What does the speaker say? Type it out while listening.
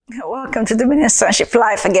Welcome to Dominion Sonship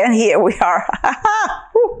Life again. Here we are.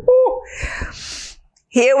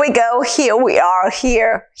 Here we go. Here we are.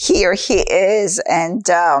 Here he is. And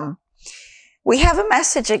we have a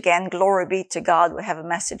message again. Glory be to God. We have a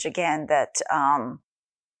message again that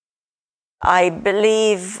I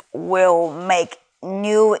believe will make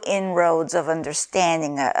new inroads of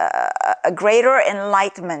understanding, a greater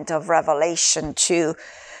enlightenment of revelation to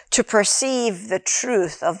perceive the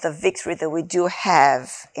truth of the victory that we do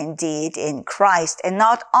have indeed in Christ. And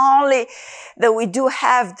not only that we do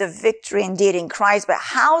have the victory indeed in Christ, but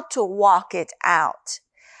how to walk it out.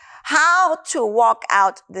 How to walk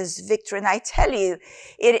out this victory. And I tell you,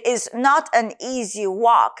 it is not an easy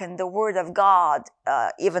walk. And the Word of God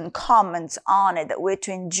even comments on it, that we're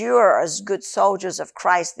to endure as good soldiers of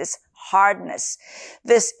Christ this hardness,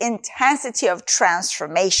 this intensity of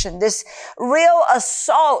transformation, this real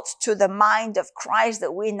assault to the mind of Christ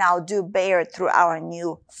that we now do bear through our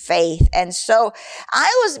new faith. And so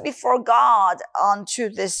I was before God onto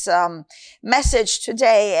this message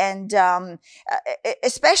today, and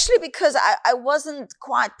especially because I wasn't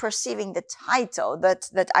quite perceiving the title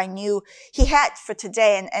that I knew he had for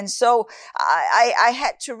today. And so I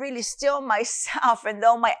had to really still myself, and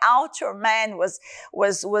though my outer man was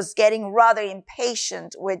getting rather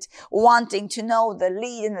impatient with wanting to know the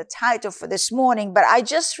lead and the title for this morning, but I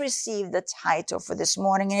just received the title for this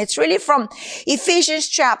morning, and it's really from Ephesians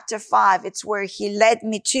chapter 5. It's where he led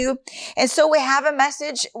me to. And so we have a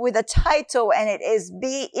message with a title, and it is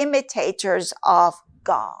Be Imitators of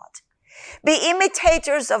God. Be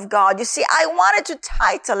imitators of God. You see, I wanted to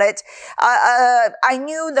title it. I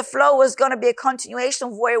knew the flow was going to be a continuation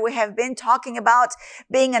of where we have been talking about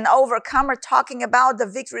being an overcomer, talking about the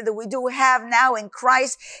victory that we do have now in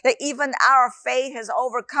Christ, that even our faith has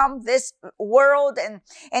overcome this world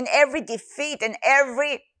and every defeat and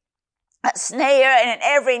every snare and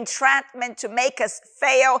every entrapment to make us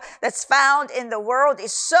fail that's found in the world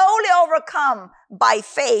is solely overcome by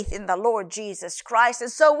faith in the Lord Jesus Christ.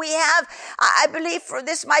 And so we have, I believe for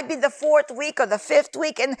this might be the 4th week or the 5th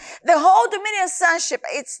week, and the whole Dominion Sonship,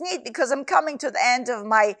 it's neat because I'm coming to the end of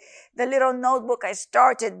the little notebook I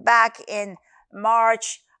started back in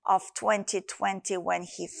March of 2020 when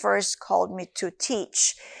he first called me to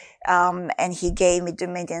teach. And he gave me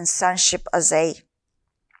Dominion Sonship as a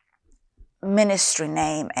ministry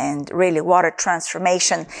name, and really what a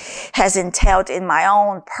transformation has entailed in my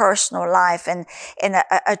own personal life, and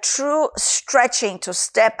a true stretching to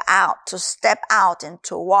step out and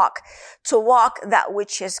to walk that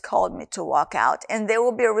which he has called me to walk out. And there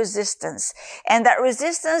will be a resistance, and that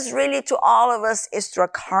resistance really to all of us is through a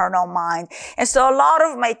carnal mind. And so a lot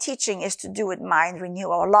of my teaching is to do with mind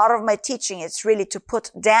renewal. A lot of my teaching is really to put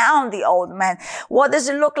down the old man. What does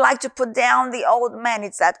it look like to put down the old man?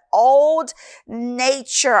 It's that old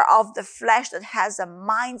nature of the flesh that has a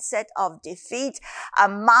mindset of defeat, a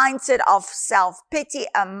mindset of self-pity,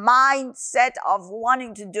 a mindset of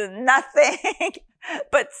wanting to do nothing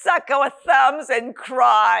but suck our thumbs and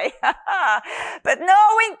cry. But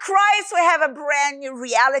knowing Christ, we have a brand new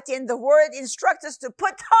reality, and the Word instructs us to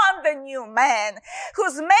put on the new man,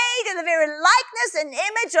 who's made in the very likeness and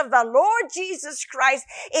image of the Lord Jesus Christ,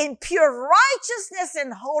 in pure righteousness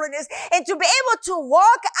and holiness, and to be able to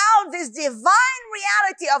walk out this divine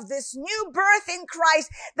reality of this new birth in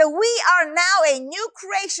Christ, that we are now a new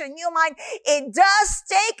creation, new mind. It does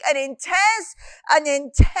take an intense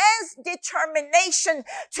determination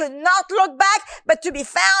to not look back, but to be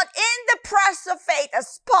found in the press of faith,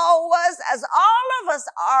 as Paul was, as all of us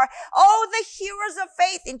are. All the heroes of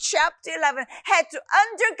faith in chapter 11 had to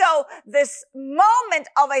undergo this moment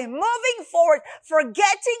of a moving forward,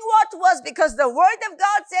 forgetting what was, because the Word of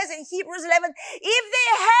God says in Hebrews 11, if they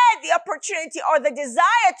had the opportunity or the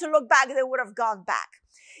desire to look back, they would have gone back.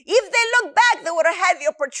 If they looked back, they would have had the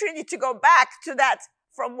opportunity to go back to that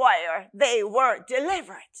from where they were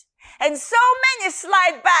delivered. And so many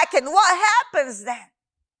slide back, and what happens then?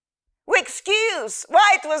 We excuse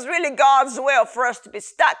why it was really God's will for us to be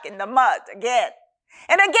stuck in the mud again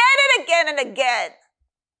and again and again and again.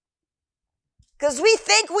 Because we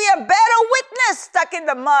think we are better witness stuck in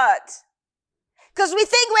the mud. Because we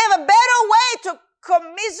think we have a better way to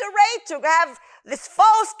commiserate, to have this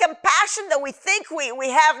false compassion that we think we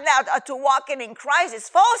have now to walk in Christ. It's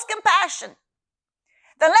false compassion.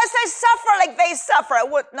 Unless I suffer like they suffer, I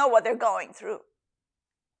wouldn't know what they're going through.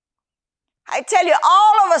 I tell you,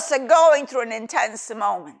 all of us are going through an intense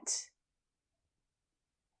moment.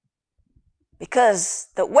 Because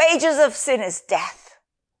the wages of sin is death.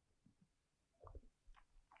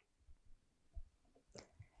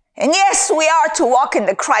 And yes, we are to walk in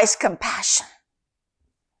the Christ compassion.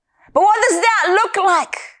 But what does that look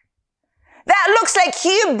like? That looks like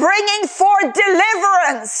you bringing forth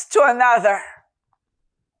deliverance to another.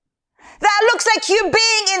 That looks like you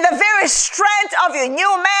being in the very strength of your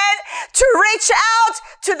new man to reach out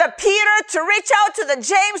to the Peter, to reach out to the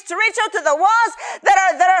James, to reach out to the ones that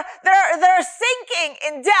are sinking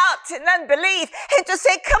in doubt and unbelief, and to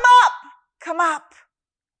say, come up.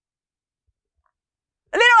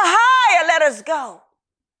 A little higher, let us go.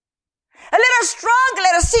 A little stronger,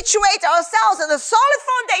 let us situate ourselves in the solid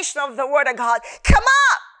foundation of the Word of God. Come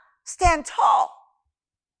up, stand tall.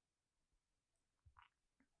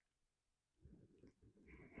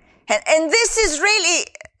 And this is really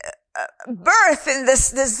birth in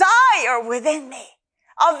this desire within me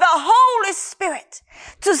of the Holy Spirit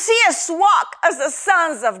to see us walk as the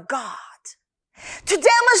sons of God, to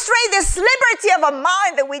demonstrate this liberty of a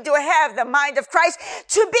mind that we do have, the mind of Christ,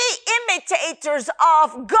 to be imitators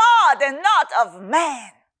of God and not of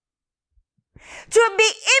man, to be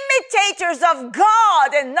imitators of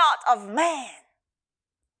God and not of man,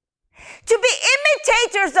 to be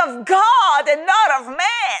imitators of God and not of man.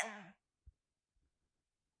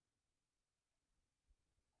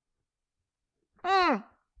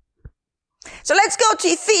 So let's go to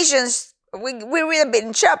Ephesians. We read a bit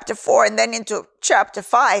in chapter 4 and then into chapter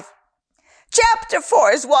 5. Chapter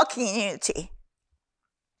 4 is walking in unity.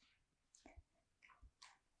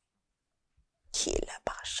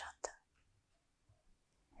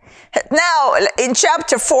 Now, in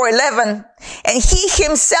chapter 4:11, and he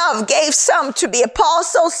himself gave some to be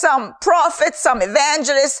apostles, some prophets, some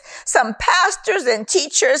evangelists, some pastors and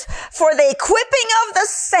teachers for the equipping of the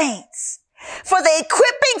saints, for the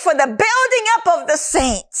building up of the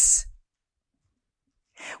saints.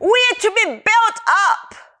 We are to be built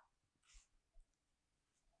up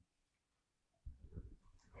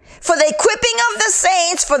for the equipping of the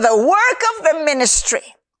saints, for the work of the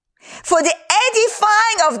ministry, for the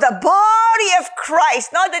edifying of the body of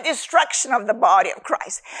Christ, not the destruction of the body of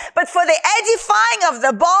Christ, but for the edifying of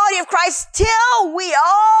the body of Christ till we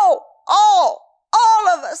all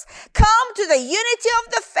of us come to the unity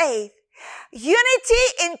of the faith. Unity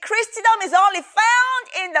in Christendom is only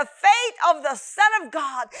found in the faith of the Son of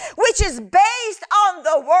God, which is based on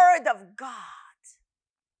the Word of God.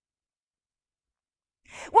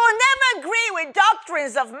 We'll never agree with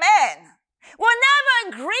doctrines of men. We'll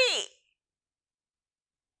never agree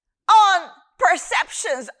on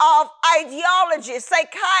perceptions of ideology,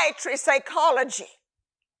 psychiatry, psychology.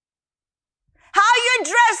 How you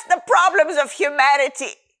address the problems of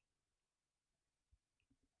humanity.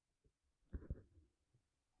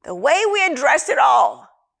 The way we address it all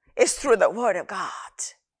is through the Word of God.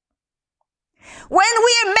 When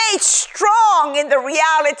we are made strong in the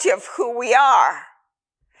reality of who we are,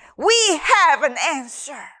 we have an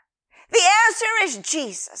answer. The answer is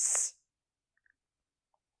Jesus.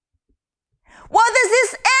 What does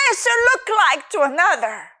this answer look like to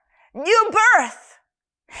another? New birth.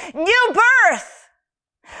 New birth.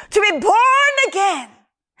 To be born again.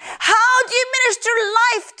 How do you minister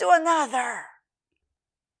life to another?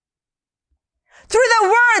 Through the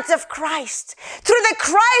words of Christ, through the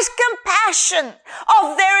Christ compassion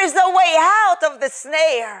of there is a way out of the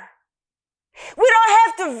snare. We don't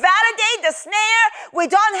have to validate the snare. We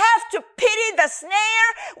don't have to pity the snare.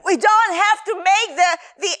 We don't have to make the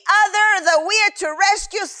we are to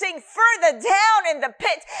rescue sink further down in the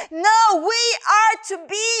pit. No, we are to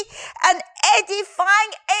be an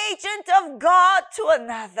edifying agent of God to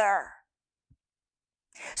another.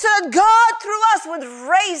 So that God through us would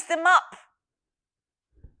raise them up.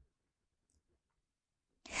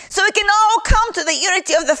 So we can all come to the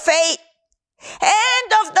unity of the faith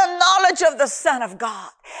and of the knowledge of the Son of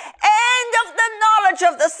God. And of the knowledge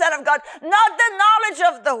of the Son of God. Not the knowledge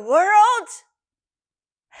of the world.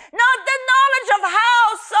 Not the knowledge of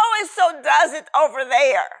how so-and-so does it over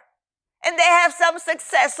there. And they have some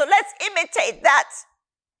success. So let's imitate that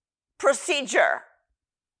procedure.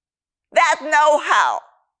 That know-how.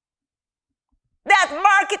 That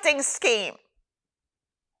marketing scheme.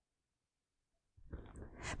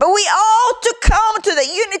 But we ought to come to the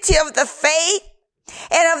unity of the faith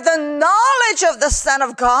and of the knowledge of the Son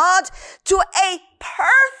of God, to a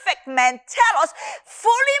perfect man, telos,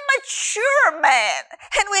 fully mature man.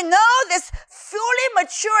 And we know this fully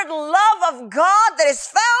matured love of God that is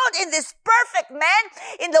found in this perfect man,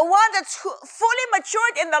 in the one that's fully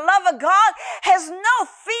matured in the love of God, has no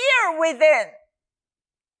fear within.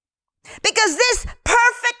 Because this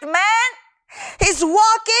perfect man is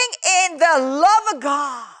walking in the love of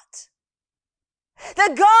God.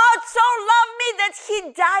 That God so loved me that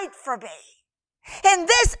He died for me. And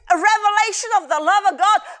this revelation of the love of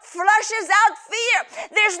God flushes out fear.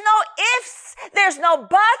 There's no ifs, there's no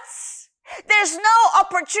buts. There's no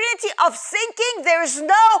opportunity of sinking.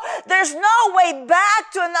 There's no way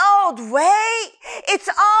back to an old way. It's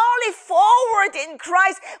only forward in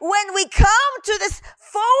Christ when we come to this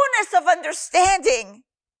fullness of understanding.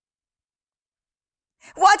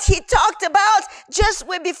 What he talked about just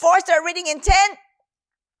before I start reading in 10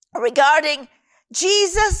 regarding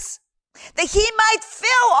Jesus, that he might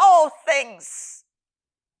fill all things,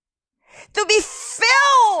 to be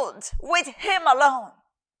filled with him alone.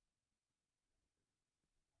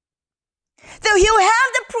 That he'll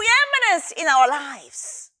have the preeminence in our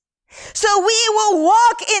lives. So we will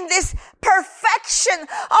walk in this perfection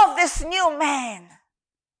of this new man.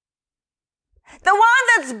 The one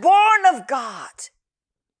that's born of God.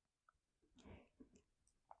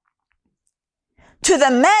 To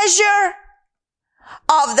the measure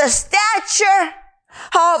of the stature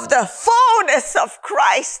of the fullness of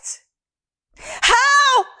Christ.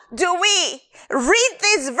 How do we read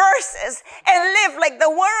these verses and live like the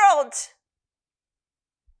world?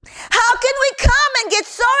 How can we come and get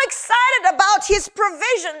so excited about his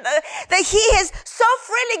provision, that he has so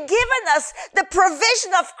freely given us the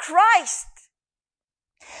provision of Christ?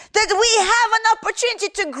 That we have an opportunity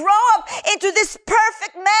to grow up into this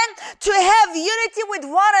perfect man, to have unity with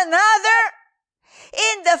one another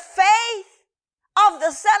in the faith of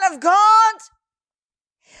the Son of God,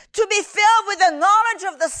 to be filled with the knowledge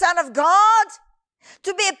of the Son of God,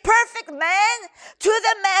 to be a perfect man to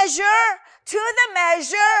the measure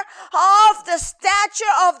of the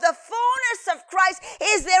stature of the fullness of Christ.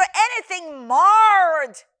 Is there anything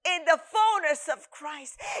marred in the fullness of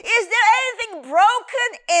Christ? Is there anything broken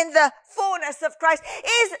in the fullness of Christ?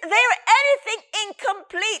 Is there anything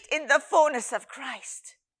incomplete in the fullness of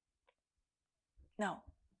Christ? No.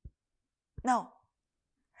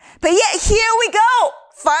 But yet here we go,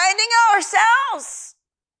 finding ourselves.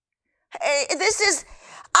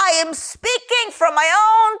 I am speaking from my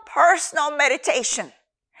own personal meditation.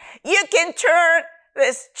 You can turn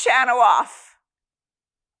this channel off.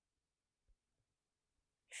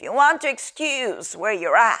 If you want to excuse where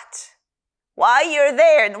you're at, why you're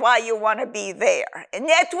there and why you want to be there. And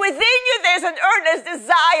yet within you there's an earnest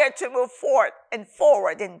desire to move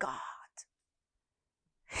forward in God.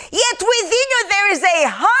 Yet within you there is a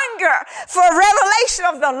hunger for a revelation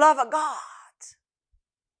of the love of God.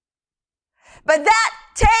 But that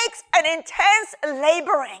takes an intense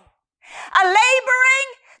laboring. A laboring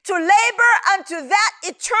to labor unto that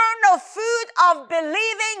eternal food of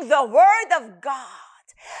believing the word of God.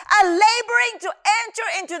 A laboring to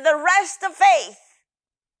enter into the rest of faith.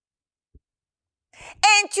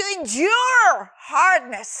 And to endure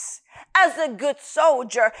hardness as a good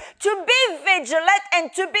soldier, to be vigilant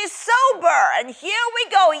and to be sober. And here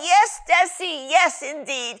we go. Yes, Deci, yes,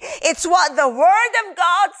 indeed. It's what the Word of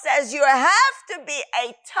God says. You have to be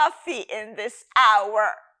a toughie in this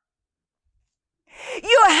hour.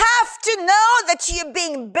 You have to know that you're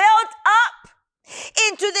being built up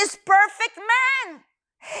into this perfect man,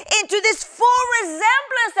 into this full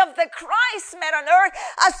resemblance of the Christ man on earth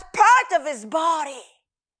as part of his body.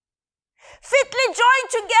 Fitly joined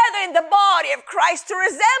together in the body of Christ to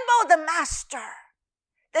resemble the Master.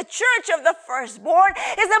 The church of the firstborn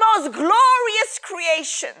is the most glorious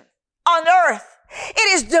creation on earth.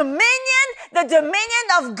 It is dominion, the dominion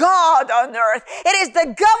of God on earth. It is the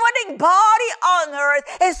governing body on earth.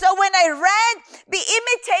 And so when I read the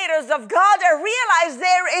imitators of God, I realized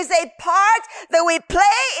there is a part that we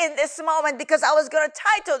play in this moment, because I was going to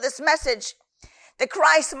title this message, The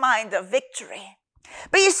Christ Mind of Victory.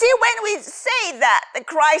 But you see, when we say that, the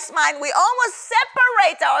Christ mind, we almost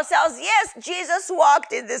separate ourselves. Yes, Jesus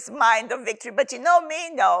walked in this mind of victory, but you know me,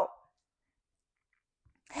 no.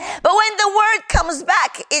 But when the word comes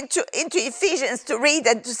back into Ephesians to read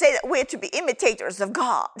and to say that we're to be imitators of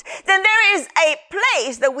God, then there is a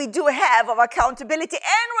place that we do have of accountability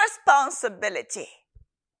and responsibility.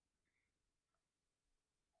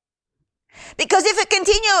 Because if we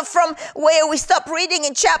continue from where we stopped reading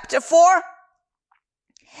in chapter 4,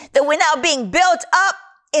 that we're now being built up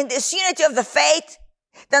in this unity of the faith,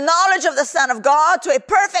 the knowledge of the Son of God, to a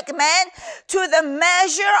perfect man, to the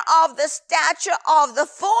measure of the stature of the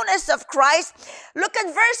fullness of Christ. Look at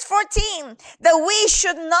verse 14, that we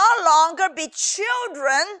should no longer be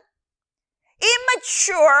children,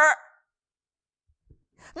 immature,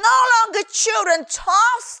 no longer children,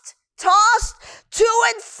 tossed to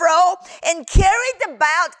and fro and carried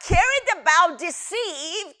about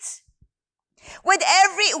deceived with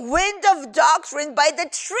every wind of doctrine by the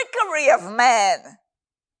trickery of man,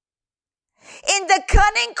 in the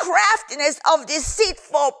cunning craftiness of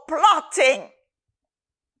deceitful plotting.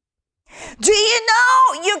 Do you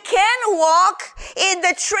know you can walk in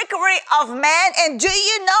the trickery of man? And do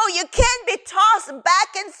you know you can be tossed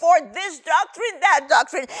back and forth, this doctrine, that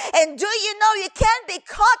doctrine? And do you know you can be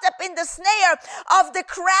caught up in the snare of the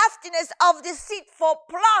craftiness of deceitful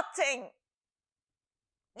plotting?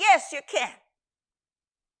 Yes, you can.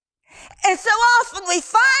 And so often we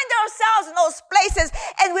find ourselves in those places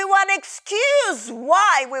and we want to excuse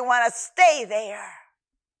why we want to stay there.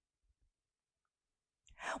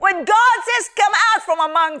 When God says, come out from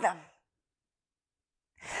among them,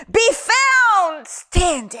 be found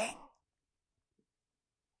standing,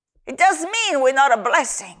 it does mean we're not a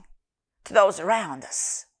blessing to those around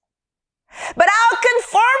us. But our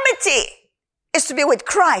conformity is to be with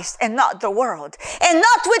Christ and not the world, and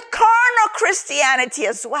not with carnal Christianity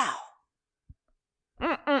as well.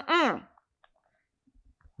 Carnal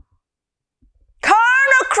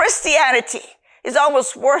Christianity is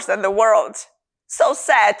almost worse than the world. So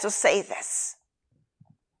sad to say this.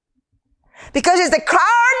 Because it's the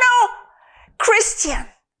carnal Christian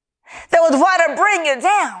that would want to bring you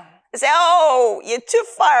down. Say, oh, you're too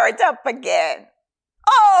fired up again.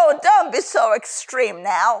 Oh, don't be so extreme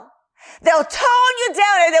now. They'll tone you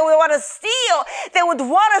down and they would want to steal. They would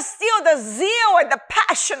want to steal the zeal and the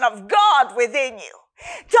passion of God within you.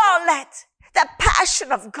 Don't let the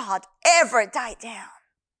passion of God ever die down.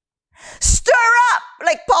 Stir up,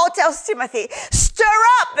 like Paul tells Timothy, stir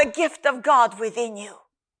up the gift of God within you.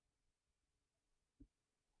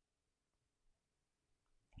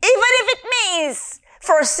 Even if it means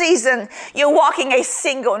for a season you're walking a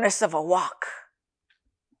singleness of a walk.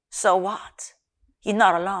 So what? You're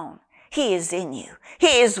not alone. He is in you.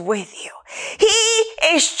 He is with you. He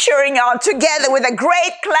is cheering on together with a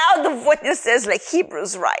great cloud of witnesses, like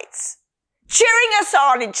Hebrews writes, cheering us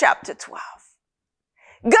on in chapter 12.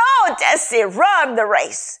 Go, Deci, run the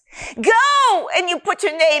race. Go, and you put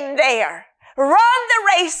your name there. Run the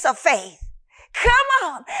race of faith. Come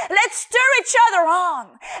on, let's stir each other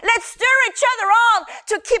on. Let's stir each other on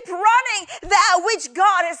to keep running that which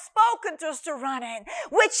God has spoken to us to run in,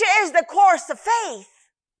 which is the course of faith.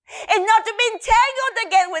 And not to be entangled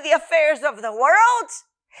again with the affairs of the world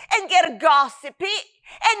and get gossipy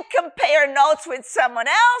and compare notes with someone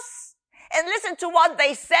else. And listen to what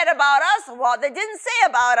they said about us and what they didn't say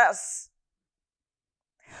about us.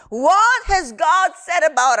 What has God said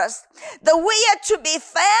about us? That we are to be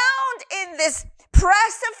found in this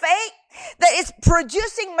press of faith that is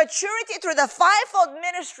producing maturity through the fivefold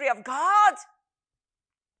ministry of God.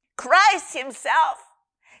 Christ himself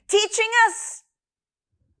teaching us.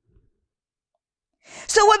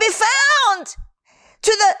 So we'll be found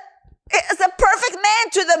as a perfect man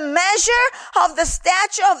to the measure of the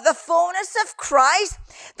stature of the fullness of Christ,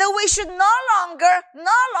 that we should no longer,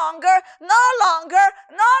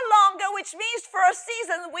 which means for a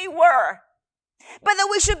season we were, but that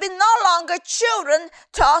we should be no longer children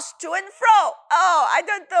tossed to and fro. Oh, I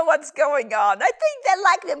don't know what's going on. I think that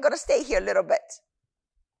likely I'm going to stay here a little bit.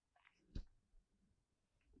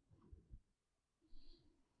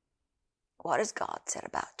 What has God said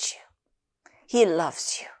about you? He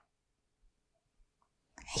loves you.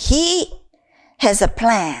 He has a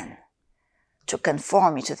plan to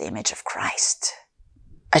conform you to the image of Christ.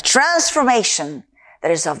 A transformation that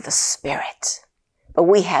is of the Spirit. But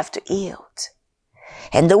we have to yield.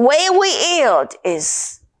 And the way we yield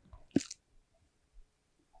is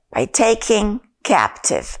by taking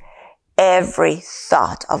captive every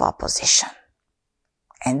thought of opposition.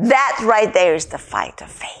 And that right there is the fight of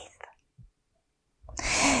faith.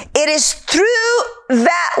 It is through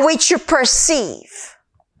that which you perceive.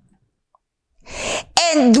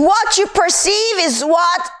 And what you perceive is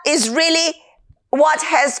what is really what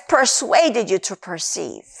has persuaded you to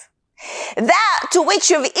perceive. That to which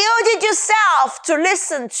you've yielded yourself to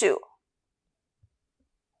listen to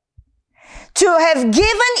have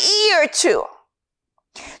given ear to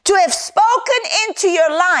have spoken into your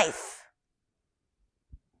life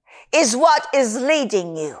is what is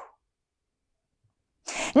leading you.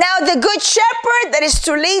 Now, the good shepherd that is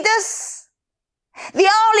to lead us, the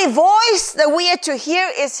only voice that we are to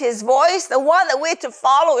hear is his voice. The one that we are to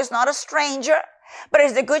follow is not a stranger, but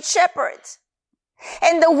is the good shepherd.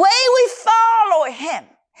 And the way we follow him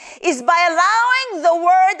is by allowing the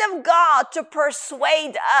word of God to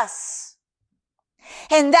persuade us.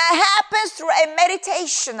 And that happens through a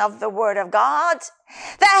meditation of the word of God.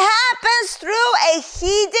 That happens through a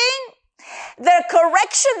heeding the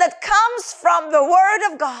correction that comes from the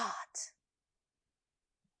word of God.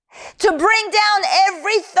 To bring down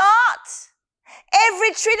every thought,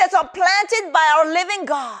 every tree that's planted by our living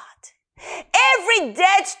God. Every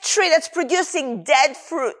dead tree that's producing dead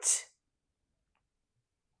fruit.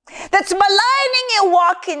 that's maligning a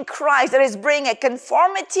walk in Christ, that is bringing a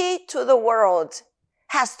conformity to the world,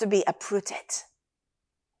 has to be uprooted.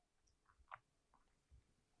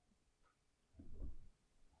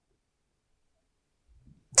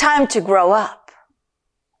 Time to grow up.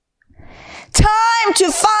 Time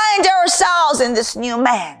to find ourselves in this new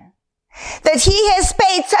man, that he has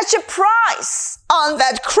paid such a price on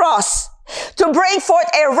that cross to bring forth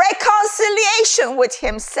a reconciliation with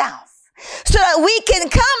himself, so that we can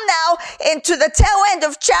come now into the tail end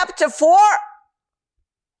of chapter 4.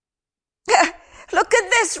 Look at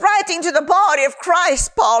this writing to the body of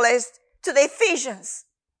Christ, Paul is to the Ephesians.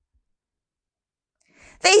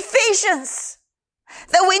 The Ephesians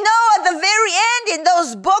that we know at the very end in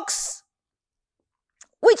those books,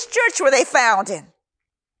 which church were they found in?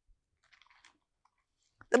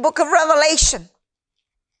 The book of Revelation.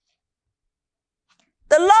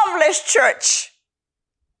 The loveless church.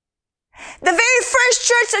 The very first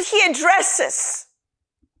church that he addresses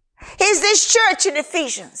is this church in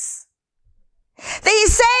Ephesians. That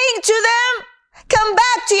he's saying to them, come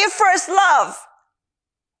back to your first love.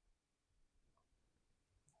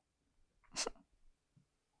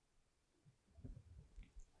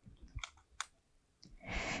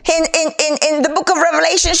 In the book of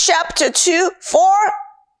Revelation, chapter 2, 4,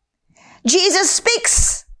 Jesus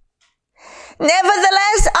speaks.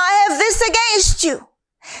 Nevertheless, I have this against you,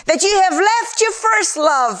 that you have left your first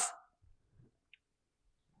love.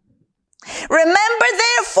 Remember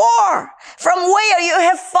therefore from where you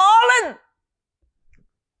have fallen.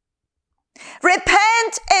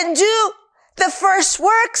 Repent and do the first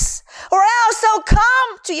works, or else I'll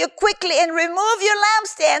come to you quickly and remove your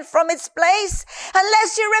lampstand from its place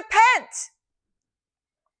unless you repent.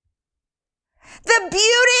 The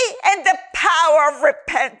beauty and the power of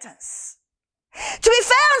repentance. To be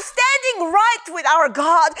found standing right with our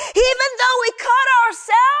God, even though we caught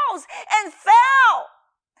ourselves and fell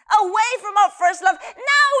away from our first love.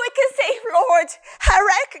 Now we can say, Lord,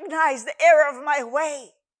 I recognize the error of my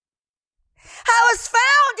way. I was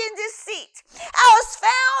found in deceit. I was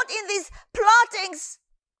found in these plottings,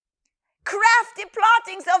 crafty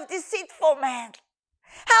plottings of deceitful man.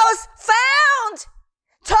 I was found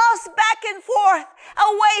tossed back and forth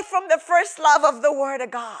away from the first love of the Word of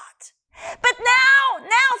God. But now,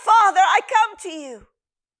 Father, I come to you.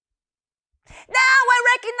 Now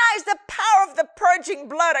I recognize the power of the purging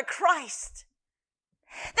blood of Christ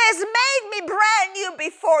that has made me brand new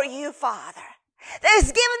before you, Father. That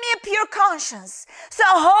has given me a pure conscience. So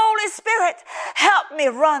Holy Spirit, help me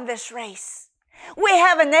run this race. We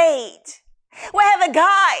have an aid. We have a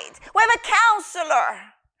guide. We have a counselor,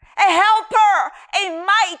 a helper, a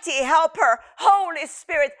mighty helper, Holy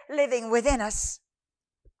Spirit living within us.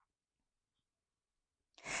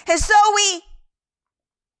 And so we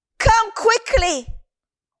come quickly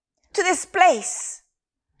to this place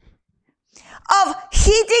of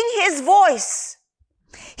heeding his voice.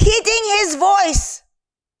 Heeding his voice.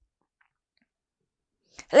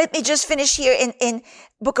 Let me just finish here in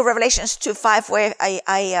book of Revelations 2:5 where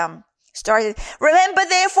I started. Remember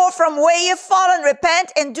therefore from where you've fallen,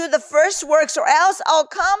 repent and do the first works, or else I'll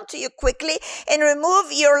come to you quickly and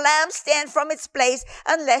remove your lampstand from its place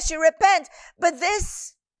unless you repent. But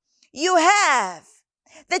this you have,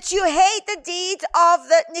 that you hate the deeds of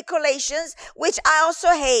the Nicolaitans, which I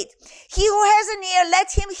also hate. He who has an ear,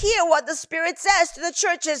 let him hear what the Spirit says to the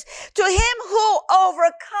churches. To him who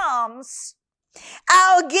overcomes,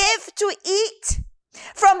 I'll give to eat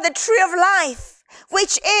from the tree of life,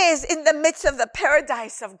 which is in the midst of the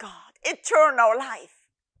paradise of God, eternal life.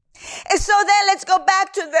 And so then let's go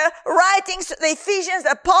back to the writings, the Ephesians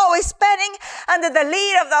that Paul is penning under the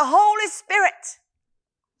lead of the Holy Spirit.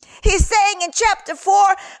 He's saying in chapter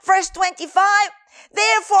 4, verse 25,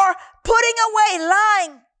 therefore, putting away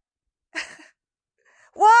lying.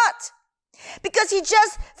 What? Because he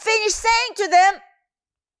just finished saying to them,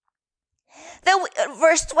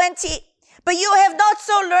 verse 20, but you have not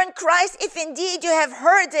so learned Christ, if indeed you have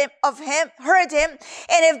heard him,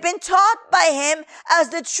 and have been taught by him, as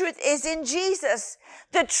the truth is in Jesus.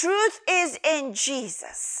 The truth is in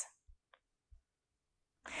Jesus.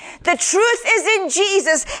 The truth is in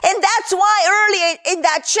Jesus. And that's why earlier in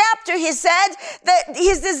that chapter he said that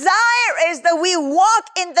his desire is that we walk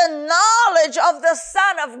in the knowledge of the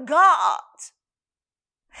Son of God.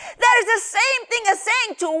 That is the same thing as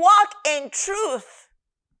saying to walk in truth.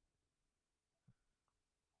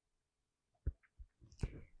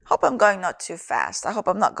 Hope I'm going not too fast. I hope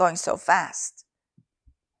I'm not going so fast.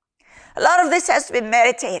 A lot of this has to be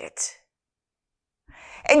meditated.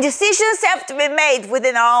 And decisions have to be made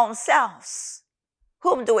within our own selves.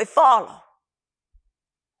 Whom do we follow?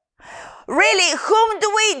 really, whom do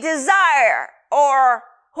we desire, or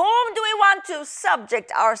whom do we want to subject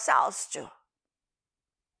ourselves to?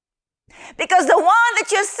 Because the one that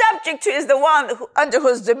you're subject to is the one under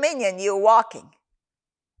whose dominion you're walking.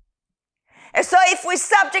 And so if we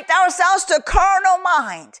subject ourselves to a carnal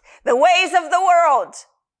mind, the ways of the world,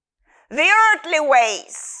 the earthly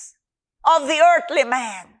ways of the earthly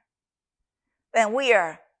man, then we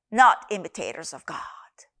are not imitators of God.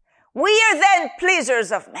 We are then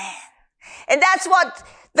pleasers of man. And that's what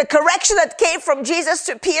the correction that came from Jesus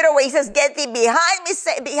to Peter, where he says, "Get thee behind me,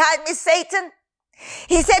 Satan."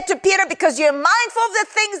 He said to Peter, because you're mindful of the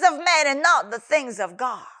things of man and not the things of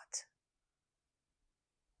God.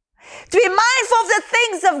 To be mindful of the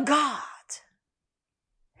things of God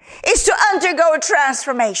is to undergo a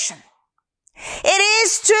transformation. It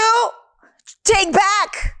is to take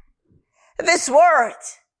back this word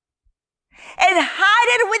and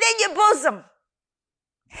hide it within your bosom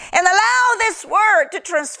and allow this word to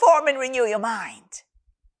transform and renew your mind.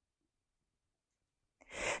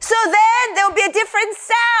 So then there'll be a different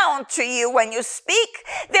sound to you when you speak.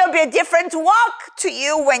 There'll be a different walk to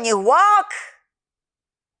you when you walk.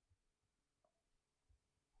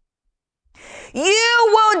 You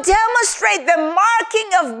will demonstrate the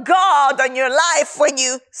marking of God on your life when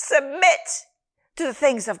you submit to the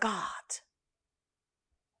things of God.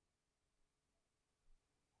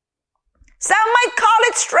 Some might call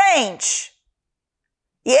it strange.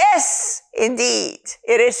 Yes, indeed,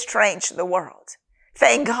 it is strange to the world.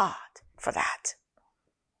 Thank God for that.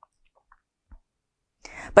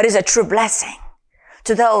 But it's a true blessing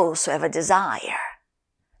to those who have a desire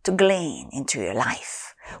to glean into your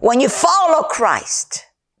life. When you follow Christ.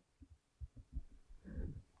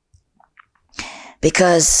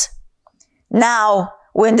 Because now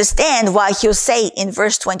we understand why he'll say in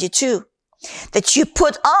verse 22 that you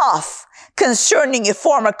put off concerning your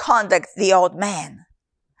former conduct the old man,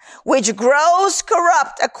 which grows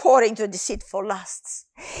corrupt according to deceitful lusts.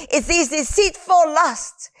 It's these deceitful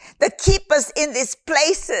lusts that keep us in these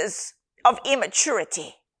places of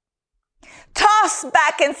immaturity, tossed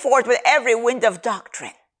back and forth with every wind of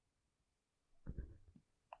doctrine.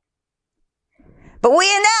 But we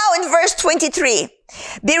are now in verse 23.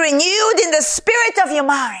 Be renewed in the spirit of your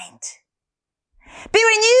mind. Be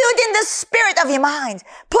renewed in the spirit of your mind.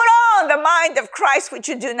 Put on the mind of Christ, which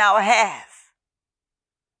you do now have.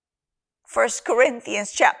 1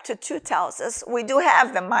 Corinthians chapter 2 tells us we do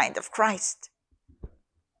have the mind of Christ.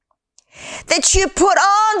 That you put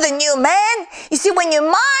on the new man. You see, when your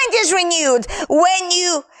mind is renewed, when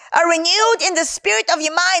you are renewed in the spirit of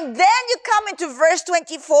your mind, then you come into verse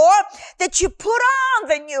 24, that you put on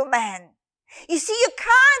the new man. You see, you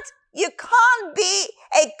can't be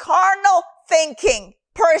a carnal thinking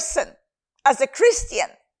person as a Christian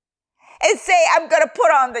and say, I'm going to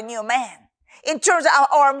put on the new man. In terms of,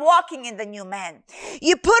 or I'm walking in the new man.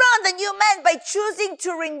 You put on the new man by choosing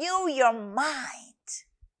to renew your mind.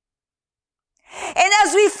 And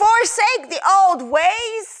as we forsake the old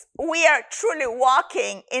ways, we are truly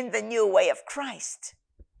walking in the new way of Christ.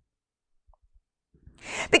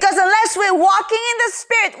 Because unless we're walking in the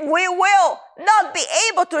Spirit, we will not be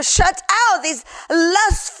able to shut out these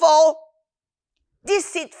lustful,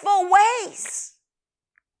 deceitful ways.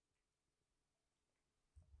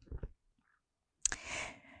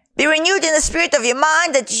 Be renewed in the spirit of your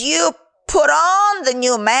mind, that you put on the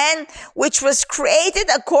new man, which was created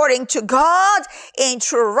according to God in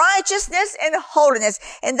true righteousness and holiness.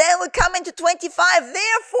 And then we come into 25.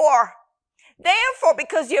 Therefore,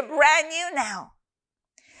 because you're brand new now,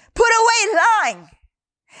 put away lying.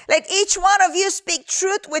 Let each one of you speak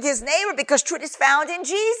truth with his neighbor, because truth is found in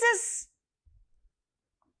Jesus.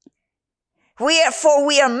 We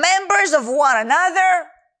are members of one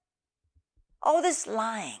another. All this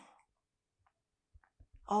lying,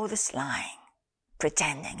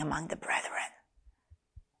 pretending among the brethren,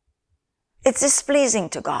 it's displeasing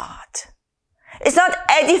to God. It's not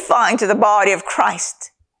edifying to the body of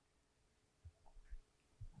Christ.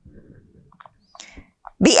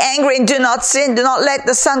 Be angry and do not sin. Do not let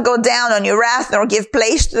the sun go down on your wrath, nor give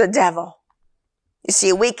place to the devil. You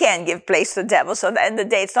see, we can't give place to the devil, so at the end of the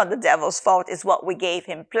day, it's not the devil's fault. It's what we gave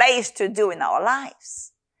him place to do in our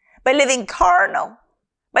lives. By living carnal,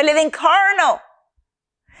 by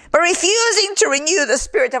refusing to renew the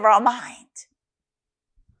spirit of our mind.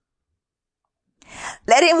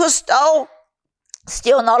 Let him who stole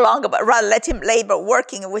steal no longer, but rather let him labor,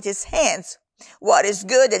 working with his hands what is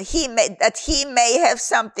good, that he may have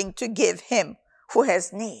something to give him who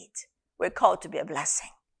has need. We're called to be a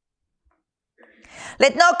blessing.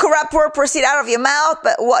 Let no corrupt word proceed out of your mouth,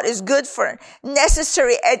 but what is good for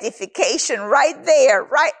necessary edification. Right there.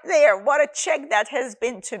 What a check that has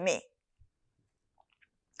been to me.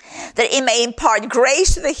 That it may impart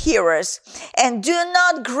grace to the hearers. And do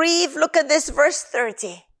not grieve. Look at this verse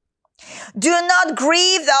 30. Do not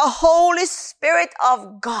grieve the Holy Spirit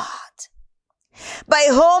of God, by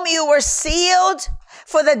whom you were sealed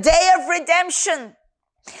for the day of redemption.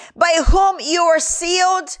 By whom you were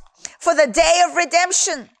sealed for the day of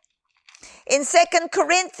redemption. In 2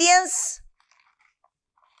 Corinthians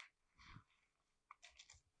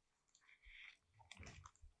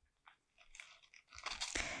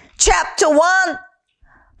chapter 1,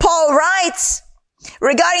 Paul writes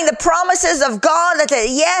regarding the promises of God that are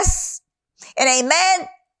yes and amen.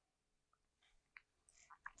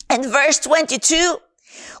 And verse 22,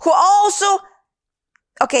 who also,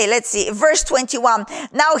 verse 21.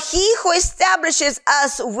 Now he who establishes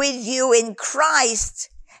us with you in Christ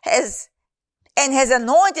has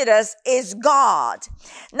anointed us is God.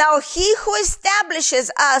 Now he who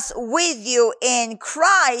establishes us with you in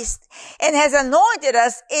Christ and has anointed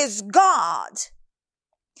us is God,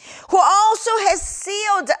 who also has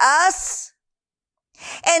sealed us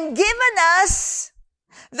and given us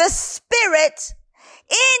the Spirit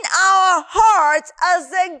in our hearts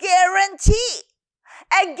as a guarantee.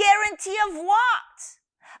 A guarantee of what?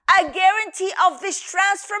 A guarantee of this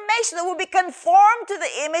transformation that will be conformed to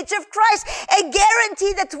the image of Christ. A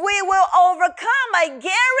guarantee that we will overcome. A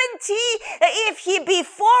guarantee that if he be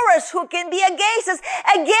for us, who can be against us?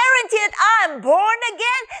 A guarantee that I am born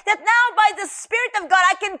again. That now by the Spirit of God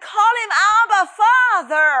I can call him Abba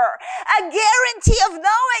Father. A guarantee of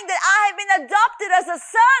knowing that I have been adopted as a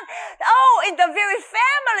son. In the very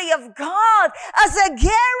family of God. As a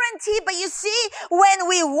guarantee. But you see,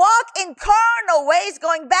 when we walk in carnal ways,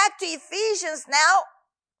 going back to Ephesians now,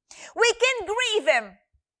 we can grieve him.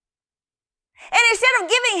 And instead of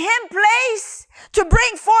giving him place to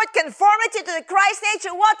bring forth conformity to the Christ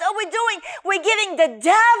nature, what are we doing? We're giving the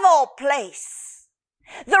devil place.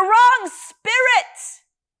 The wrong spirit.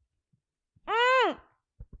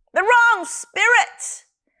 The wrong spirit.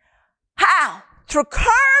 How? Through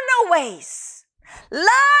carnal ways.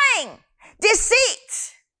 Lying.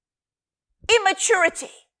 Deceit. Immaturity.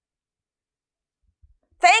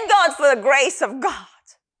 Thank God for the grace of God.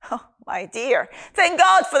 Oh, my dear. Thank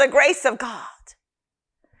God for the grace of God.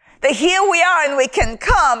 That here we are and we can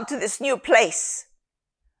come to this new place.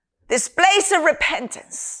 This place of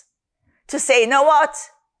repentance. To say, you know what?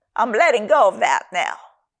 I'm letting go of that now.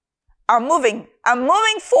 I'm moving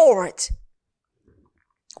forward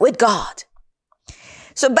with God.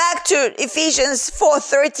 So back to Ephesians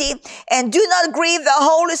 4:30. And do not grieve the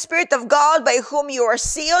Holy Spirit of God, by whom you are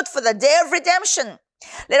sealed for the day of redemption.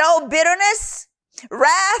 Let all bitterness,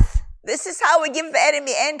 wrath, this is how we give the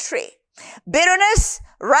enemy entry. Bitterness,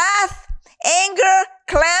 wrath, anger,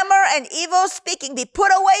 clamor, and evil speaking be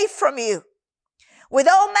put away from you. With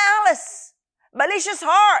all malice, malicious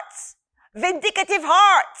hearts, vindictive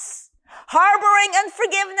hearts, harboring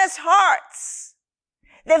unforgiveness hearts.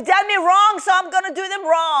 They've done me wrong, so I'm going to do them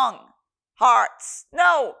wrong. Hearts.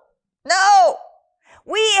 No.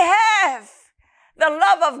 We have the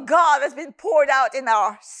love of God that's been poured out in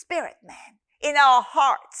our spirit, man, in our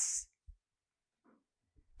hearts,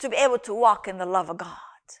 to be able to walk in the love of God.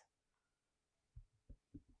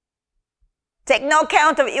 Take no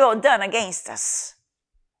account of evil done against us,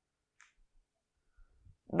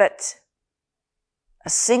 but a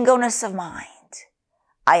singleness of mind.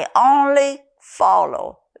 I only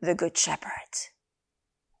follow the Good Shepherd.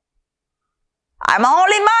 I'm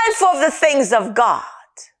only mindful of the things of God.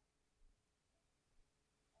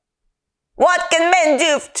 What can men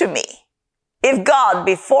do to me if God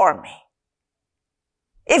be for me?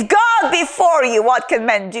 If God be for you, what can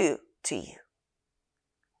men do to you?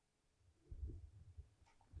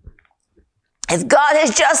 If God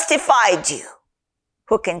has justified you,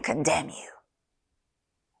 who can condemn you?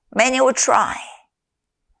 Many will try,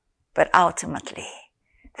 but ultimately,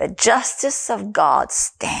 the justice of God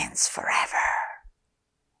stands forever.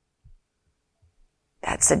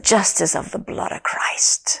 That's the justice of the blood of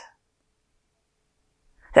Christ.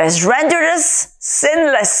 That has rendered us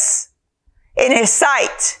sinless in his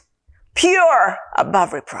sight, pure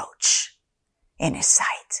above reproach in his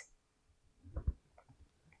sight.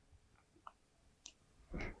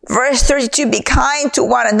 Verse 32, be kind to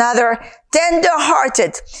one another,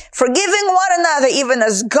 tender-hearted, forgiving one another, even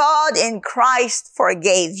as God in Christ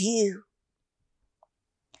forgave you.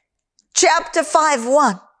 Chapter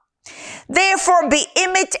 5:1. Therefore be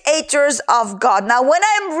imitators of God. Now when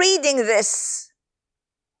I'm reading this,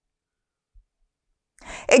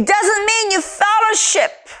 It doesn't mean you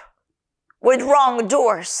fellowship with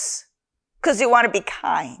wrongdoers because you want to be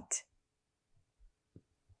kind.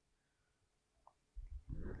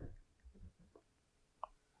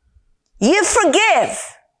 You forgive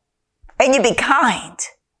and you be kind.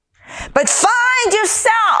 But find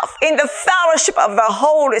yourself in the fellowship of the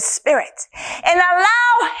Holy Spirit and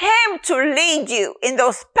allow Him to lead you in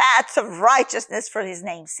those paths of righteousness for His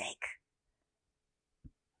name's sake.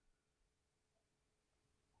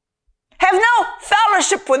 Have no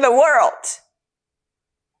fellowship with the world,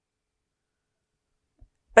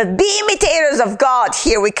 but be imitators of God.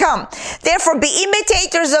 Here we come. Therefore, be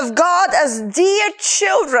imitators of God as dear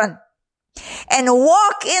children, and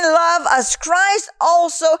walk in love as Christ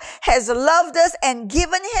also has loved us and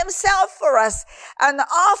given Himself for us, an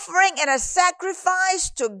offering and a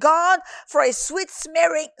sacrifice to God for a sweet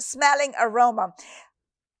smelling aroma.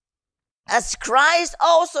 As Christ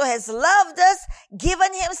also has loved us,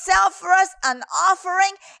 given Himself for us, an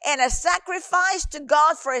offering and a sacrifice to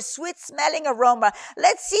God for a sweet smelling aroma.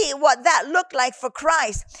 Let's see what that looked like for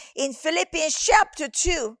Christ in Philippians chapter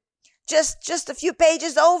 2, just a few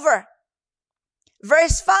pages over.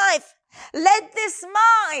 Verse 5, let this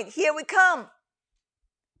mind, here we come.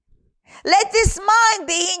 Let this mind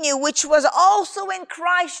be in you, which was also in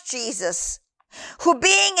Christ Jesus, who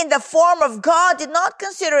being in the form of God did not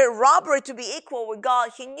consider it robbery to be equal with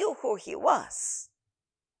God. He knew who He was,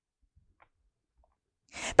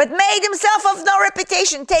 but made Himself of no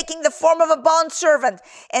reputation, taking the form of a bondservant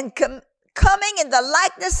and coming in the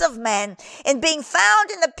likeness of man, and being found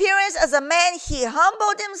in appearance as a man, He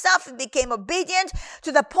humbled Himself and became obedient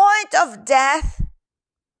to the point of death,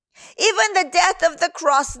 even the death of the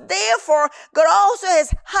cross. Therefore, God also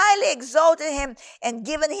has highly exalted Him and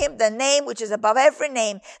given Him the name which is above every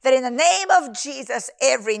name, that in the name of Jesus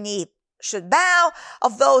every knee should bow,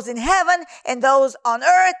 of those in heaven and those on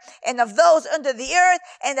earth and of those under the earth,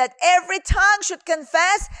 and that every tongue should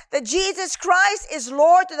confess that Jesus Christ is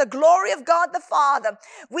Lord, to the glory of God the Father.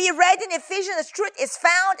 We read in Ephesians, the truth is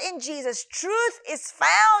found in Jesus. Truth is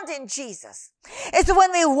found in Jesus. And so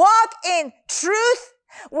when we walk in truth,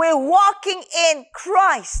 we're walking in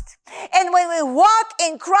Christ. And when we walk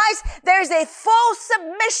in Christ, there's a full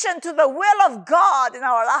submission to the will of God in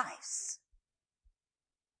our lives.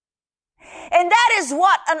 And that is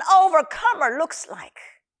what an overcomer looks like.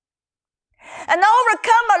 An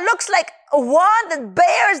overcomer looks like one that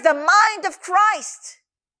bears the mind of Christ,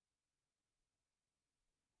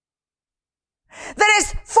 that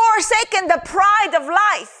has forsaken the pride of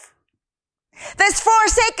life, that's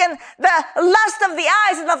forsaken the lust of the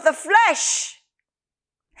eyes and of the flesh,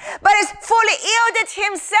 but has fully yielded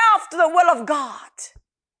himself to the will of God.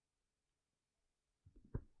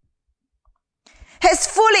 Has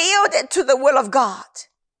fully yielded to the will of God.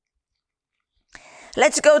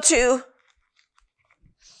 Let's go to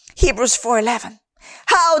Hebrews 4:11.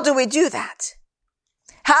 How do we do that?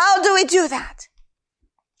 How do we do that?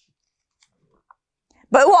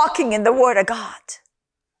 By walking in the Word of God.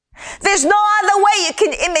 There's no other way you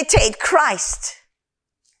can imitate Christ.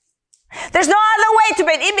 There's no other way to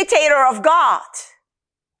be an imitator of God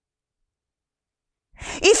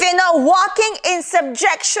if you're not walking in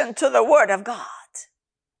subjection to the Word of God.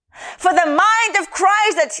 For the mind of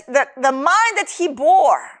Christ, the mind that He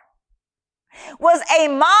bore was a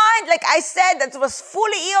mind, like I said, that was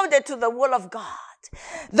fully yielded to the will of God.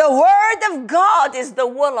 The Word of God is the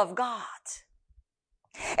will of God.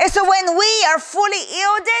 And so when we are fully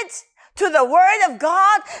yielded to the Word of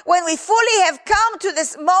God, when we fully have come to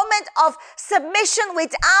this moment of submission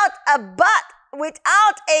without a but,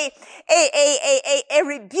 without a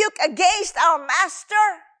rebuke against our master,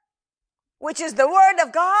 which is the Word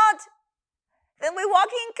of God, then we walk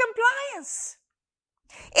in compliance,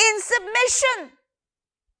 in submission.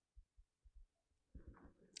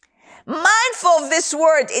 Mindful of this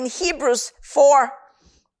word in Hebrews 4,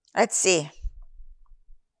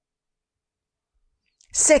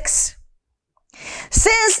 6.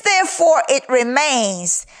 Since therefore it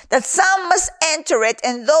remains that some must enter it,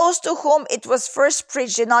 and those to whom it was first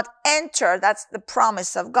preached did not enter, that's the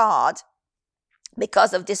promise of God,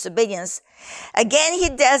 because of disobedience. Again, He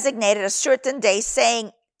designated a certain day,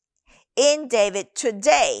 saying in David,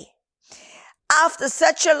 today, after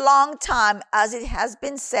such a long time, as it has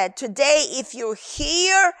been said, today, if you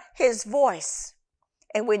hear His voice,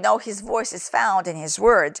 and we know His voice is found in His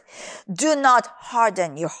word, do not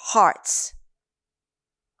harden your hearts.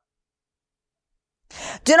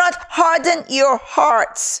 Do not harden your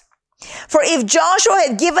hearts. For if Joshua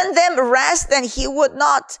had given them rest, then he would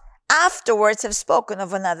not afterwards have spoken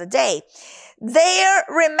of another day. There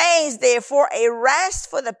remains therefore a rest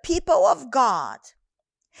for the people of God.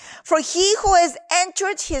 For he who has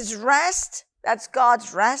entered his rest, that's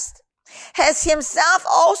God's rest, has himself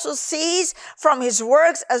also ceased from his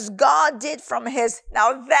works as God did from his.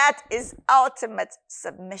 Now that is ultimate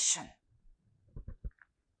submission.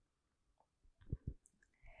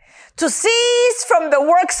 To cease from the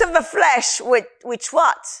works of the flesh, which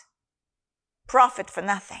what? Profit for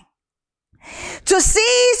nothing. To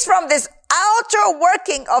cease from this outer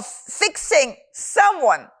working of fixing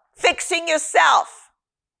someone, fixing yourself,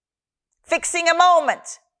 fixing a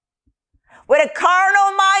moment, with a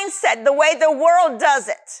carnal mindset, the way the world does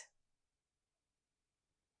it.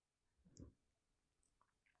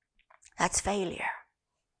 That's failure.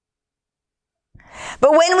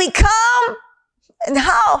 But when we come, and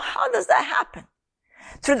how does that happen?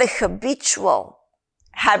 Through the habitual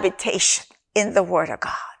habitation in the Word of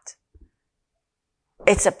God.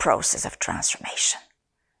 It's a process of transformation.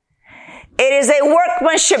 It is a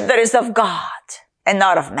workmanship that is of God and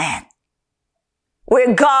not of man.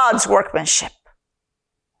 We're God's workmanship.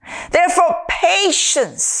 Therefore,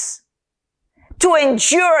 patience to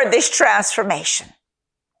endure this transformation.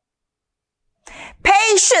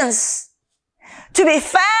 Patience to be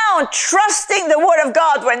found trusting the Word of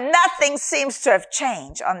God when nothing seems to have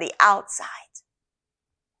changed on the outside.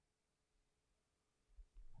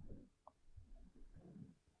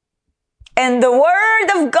 And the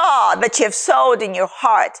Word of God that you have sowed in your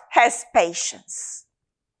heart has patience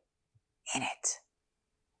in it.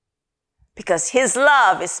 Because His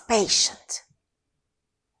love is patient.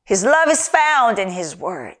 His love is found in His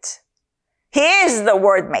Word. He is the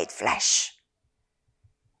Word made flesh.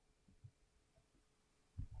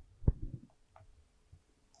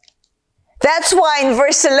 That's why in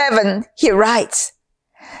verse 11 he writes,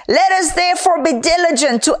 "Let us therefore be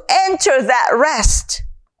diligent to enter that rest,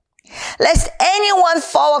 lest anyone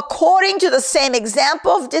fall according to the same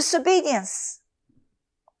example of disobedience.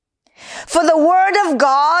 For the Word of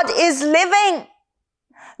God is living."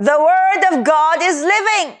 The Word of God is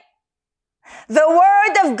living. The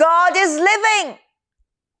Word of God is living.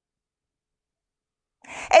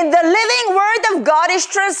 And the living Word of God is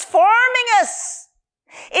transforming us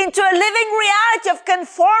into a living reality of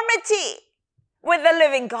conformity with the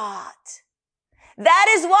living God. That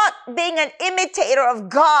is what being an imitator of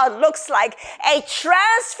God looks like. A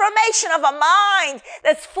transformation of a mind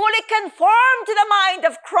that's fully conformed to the mind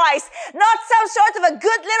of Christ. Not some sort of a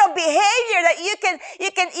good little behavior that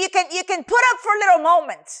you can put up for a little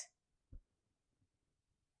moment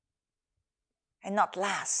and not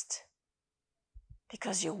last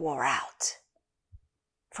because you wore out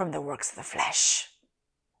from the works of the flesh.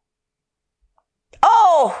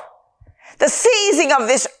 Oh, the seizing of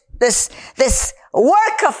this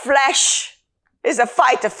work of flesh is a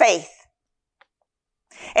fight of faith.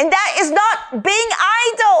 And that is not being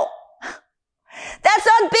idle. That's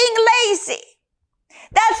not being lazy.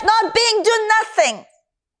 That's not being do nothing.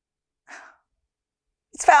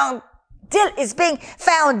 It's being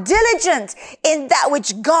found diligent in that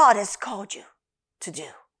which God has called you to do.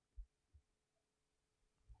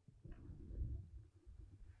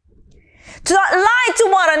 To not lie to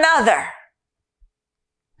one another.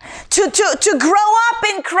 To grow up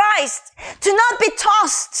in Christ. To not be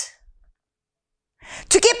tossed.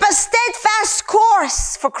 To keep a steadfast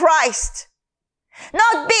course for Christ.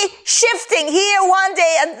 Not be shifting here one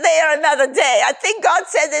day and there another day. I think God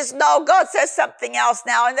said this. No, God says something else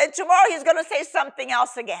now. And then tomorrow He's going to say something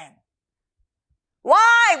else again.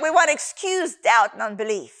 Why? We want to excuse doubt and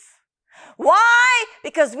unbelief. Why?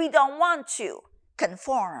 Because we don't want to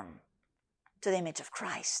conform to the image of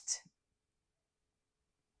Christ.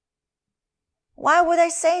 Why would I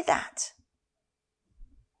say that?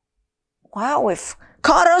 Well, we've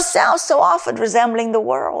caught ourselves so often resembling the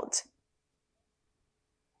world.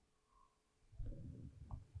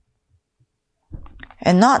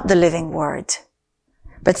 And not the living Word.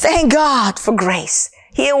 But thank God for grace.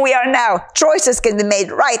 Here we are now. Choices can be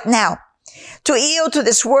made right now to yield to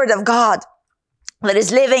this Word of God that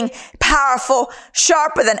is living, powerful,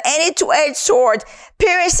 sharper than any two-edged sword,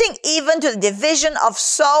 piercing even to the division of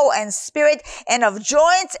soul and spirit and of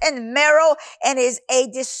joints and marrow, and is a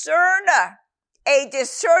discerner. A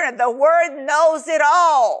discerner. The Word knows it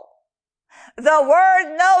all. The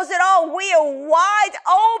Word knows it all. We are wide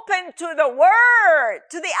open to the Word,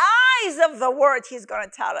 to the eyes of the Word He's going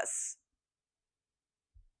to tell us.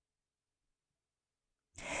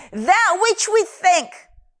 That which we think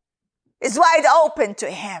is wide open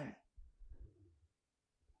to Him.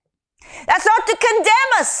 That's not to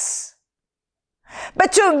condemn us,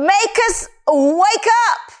 but to make us wake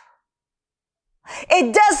up.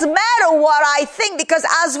 It does matter what I think, because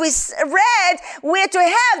as we read, we're to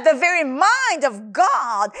have the very mind of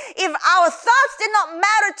God. If our thoughts did not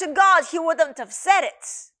matter to God, he wouldn't have said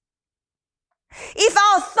it. If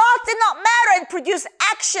our thoughts did not matter and produce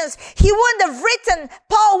actions,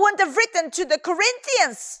 Paul wouldn't have written to the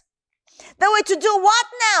Corinthians. They were to do what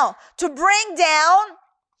now? To bring down,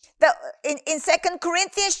 in 2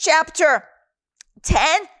 Corinthians chapter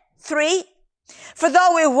 10:3, for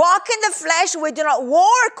though we walk in the flesh, we do not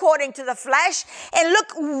war according to the flesh. And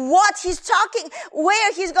look what he's talking,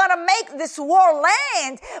 where he's going to make this war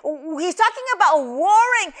land. He's talking about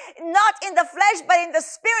warring not in the flesh, but in the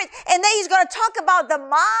spirit. And then he's going to talk about the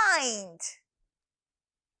mind.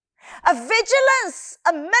 A vigilance,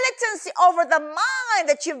 a militancy over the mind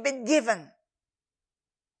that you've been given.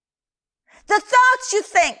 The thoughts you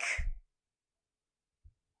think.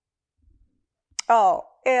 Oh,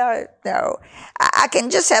 yeah, no. I can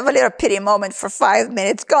just have a little pity moment for 5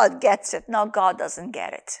 minutes. God gets it. No, God doesn't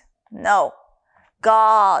get it. No.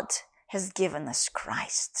 God has given us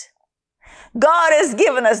Christ. God has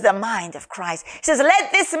given us the mind of Christ. He says,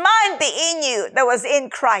 let this mind be in you that was in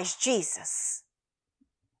Christ Jesus.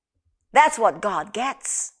 That's what God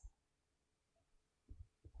gets.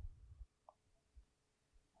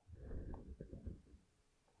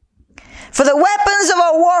 For the weapons of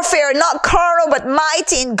our warfare are not carnal, but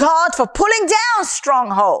mighty in God for pulling down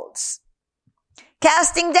strongholds,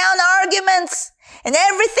 casting down arguments and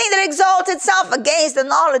everything that exalts itself against the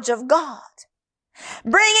knowledge of God,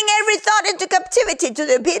 bringing every thought into captivity to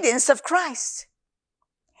the obedience of Christ,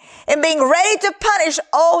 and being ready to punish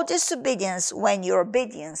all disobedience when your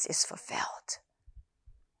obedience is fulfilled.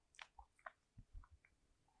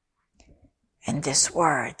 And this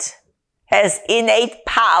word has innate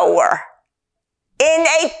power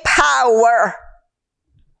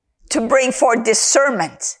to bring forth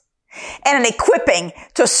discernment and an equipping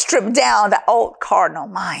to strip down the old carnal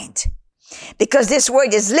mind. Because this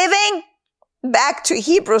word is living. Back to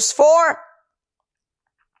Hebrews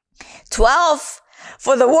 4:12.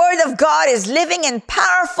 For the word of God is living and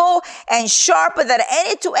powerful and sharper than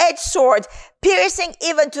any two-edged sword, piercing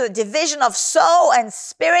even to the division of soul and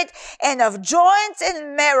spirit and of joints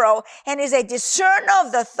and marrow, and is a discerner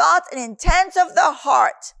of the thoughts and intents of the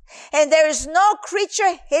heart. And there is no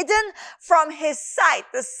creature hidden from his sight,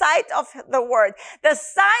 the sight of the word, the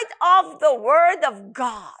sight of the word of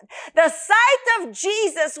God, the sight of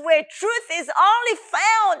Jesus, where truth is only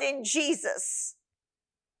found in Jesus.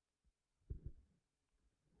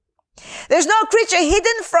 There's no creature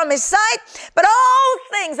hidden from his sight, but all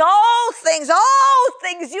things,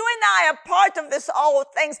 you and I are part of this all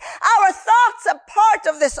things. Our thoughts are part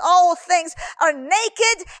of this all things, are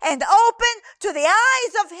naked and open to the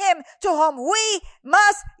eyes of him to whom we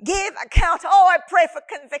must give account. Oh, I pray for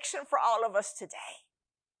conviction for all of us today.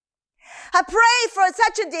 I pray for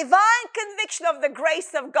such a divine conviction of the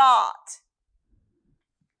grace of God,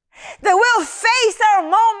 that we'll face our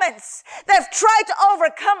moments that have tried to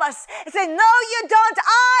overcome us and say, no, you don't.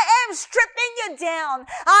 I am stripping you down.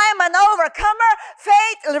 I am an overcomer.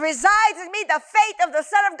 Faith resides in me. The faith of the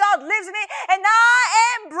Son of God lives in me. And I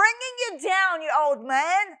am bringing you down, you old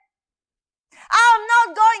man. I'm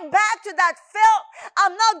not going back to that filth.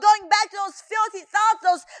 I'm not going back to those filthy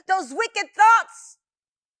thoughts, those wicked thoughts,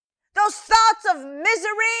 those thoughts of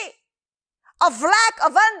misery, of lack,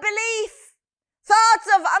 of unbelief. Thoughts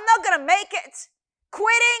of, I'm not going to make it.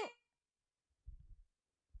 Quitting.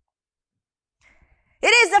 It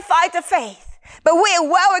is a fight of faith. But we are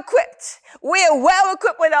well equipped. We are well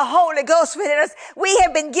equipped with the Holy Ghost within us. We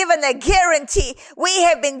have been given a guarantee.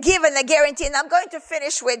 And I'm going to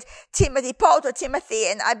finish with Paul to Timothy.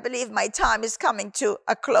 And I believe my time is coming to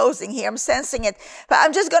a closing here. I'm sensing it. But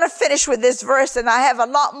I'm just going to finish with this verse. And I have a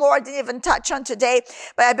lot more I didn't even touch on today.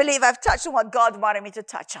 But I believe I've touched on what God wanted me to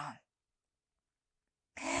touch on.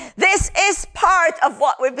 This is part of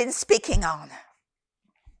what we've been speaking on.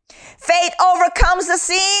 Faith overcomes the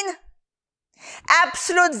scene.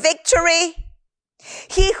 Absolute victory.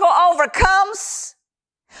 He who overcomes.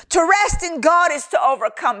 To rest in God is to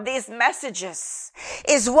overcome. These messages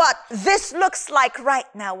is what this looks like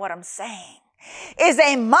right now. What I'm saying is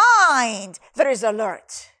a mind that is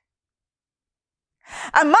alert.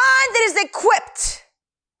 A mind that is equipped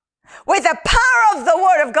with the power of the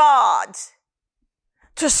Word of God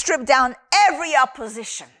to strip down every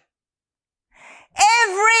opposition.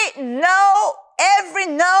 Every no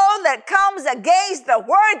that comes against the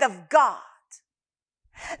Word of God,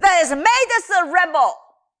 that has made us a rebel,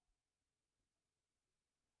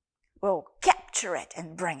 we'll capture it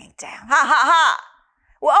and bring it down. Ha ha ha!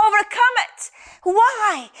 We'll overcome it.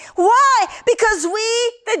 Why? Why? Because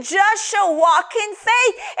we, the just, shall walk in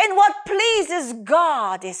faith. And what pleases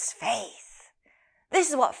God is faith. This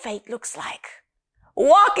is what faith looks like.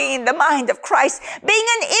 Walking in the mind of Christ, being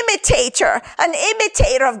an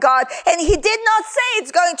imitator of God. And he did not say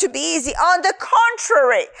it's going to be easy. On the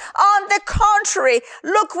contrary,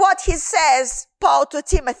 look what he says, Paul to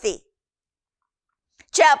Timothy.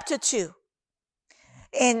 Chapter 2.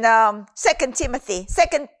 In 2 Timothy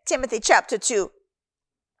chapter 2.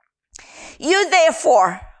 You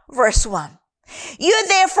therefore, verse 1. You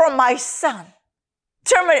therefore, my son,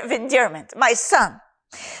 term of endearment, my son,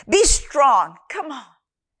 be strong. Come on.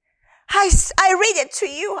 I read it to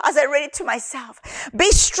you as I read it to myself.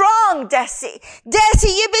 Be strong, Deci.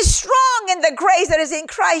 Deci, you be strong in the grace that is in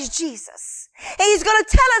Christ Jesus. And he's going to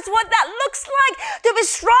tell us what that looks like. To be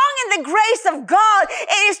strong in the grace of God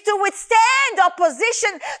is to withstand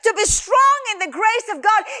opposition. To be strong in the grace of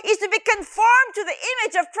God is to be conformed to the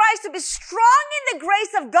image of Christ. To be strong in the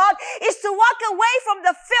grace of God is to walk away from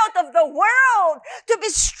the filth of the world. To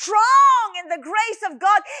be strong in the grace of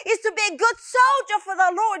God is to be a good soldier for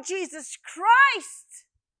the Lord Jesus Christ.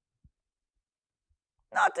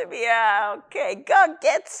 Not to be, okay, God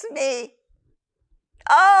gets me.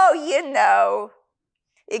 Oh,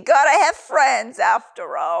 you gotta have friends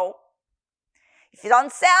after all. If you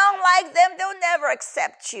don't sound like them, they'll never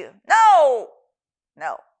accept you. No.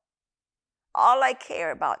 All I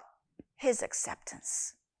care about, his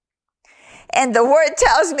acceptance. And the word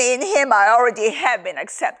tells me in him I already have been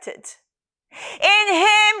accepted. In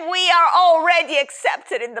him we are already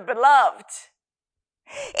accepted in the beloved.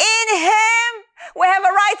 In him we have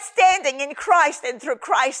a right standing in Christ and through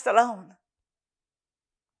Christ alone.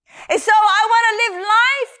 And so I want to live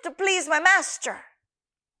life to please my master.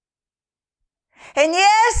 And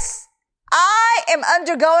yes, I am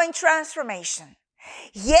undergoing transformation.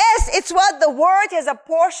 Yes, it's what the word has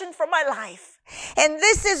apportioned for my life. And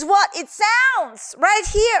this is what it sounds right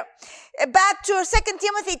here. Back to 2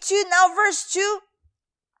 Timothy 2, now verse 2.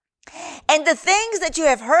 And the things that you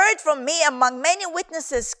have heard from me among many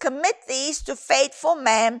witnesses, commit these to faithful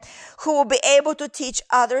men who will be able to teach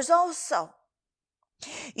others also.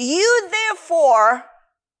 You therefore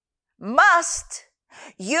must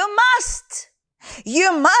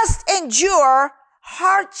endure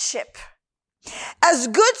hardship as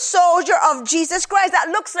good soldier of Jesus Christ. That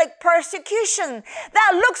looks like persecution.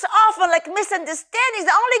 That looks often like misunderstandings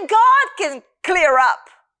that only God can clear up.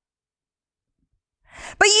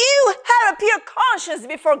 But you have a pure conscience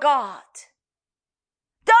before God.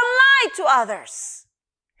 Don't lie to others.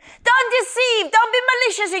 Don't deceive. Don't be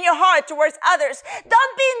malicious in your heart towards others.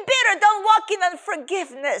 Don't be bitter. Don't walk in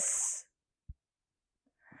unforgiveness.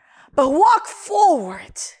 But walk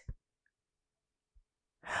forward.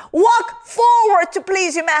 Walk forward to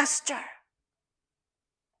please your master.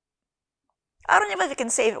 I don't know if I can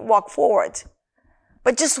say walk forward,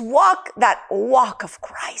 but just walk that walk of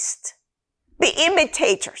Christ. Be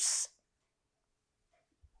imitators.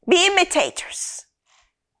 Be imitators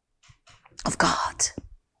of God.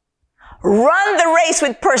 Run the race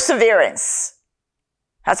with perseverance.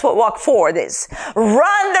 That's what walk forward is.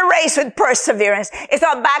 Run the race with perseverance. It's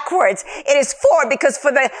not backwards. It is forward, because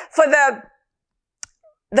for the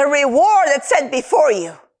reward that's set before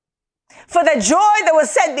you, for the joy that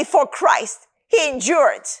was set before Christ, he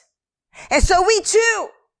endured. And so we too,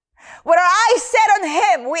 with our eyes set on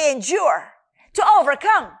him, we endure to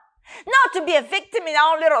overcome, not to be a victim in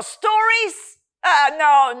our little stories.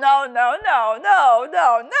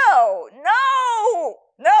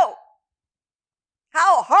 No.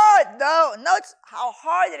 How hard, no, it's how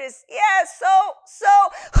hard it is. Yes, so,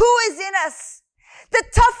 who is in us? The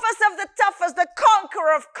toughest of the toughest, the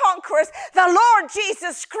conqueror of conquerors, the Lord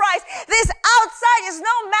Jesus Christ. This outside is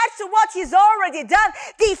no match to what he's already done.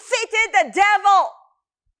 Defeated the devil.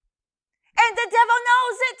 And the devil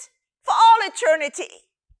knows it for all eternity.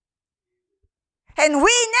 And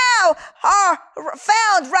we now are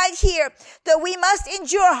found right here that we must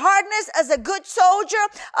endure hardness as a good soldier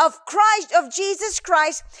of Christ, of Jesus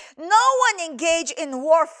Christ. No one engage in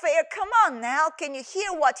warfare. Come on now. Can you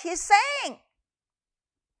hear what he's saying?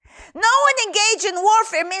 No one engage in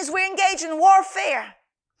warfare means we're engaged in warfare.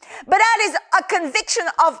 But that is a conviction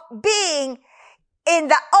of being in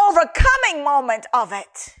the overcoming moment of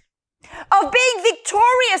it. Of being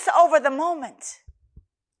victorious over the moment.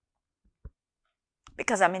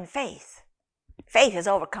 Because I'm in faith. Faith has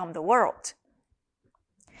overcome the world.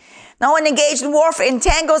 No one engaged in warfare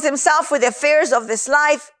entangles himself with the affairs of this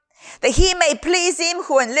life, that he may please him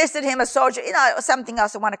who enlisted him a soldier. Something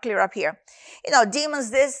else I want to clear up here.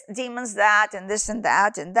 Demons this, demons that, and this and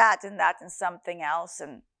that, and that and that, and something else.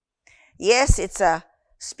 And yes, it's a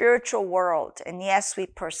spiritual world. And yes, we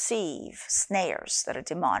perceive snares that are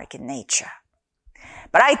demonic in nature.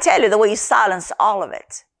 But I tell you, the way you silence all of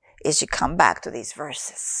it is you come back to these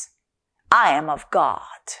verses. I am of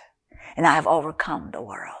God, and I have overcome the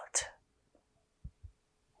world.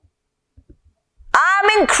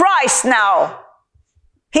 I'm in Christ now.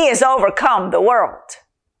 He has overcome the world.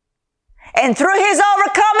 And through his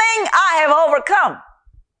overcoming, I have overcome.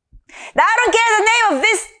 Now, I don't care the name of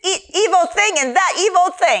this evil thing and that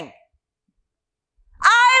evil thing.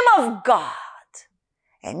 I am of God.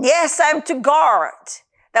 And yes, I am to guard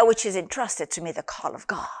that which is entrusted to me, the call of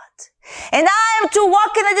God. And I am to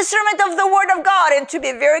walk in the discernment of the word of God and to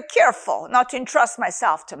be very careful not to entrust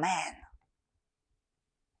myself to man.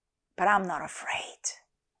 But I'm not afraid.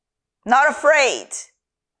 Not afraid.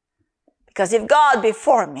 Because if God be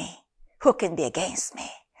for me, who can be against me?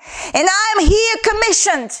 And I'm here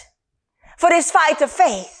commissioned for this fight of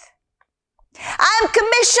faith. I'm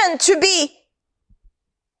commissioned to be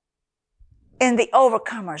in the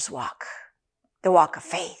overcomer's walk, the walk of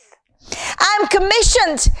faith. I'm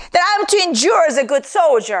commissioned that I'm to endure as a good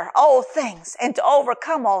soldier all things and to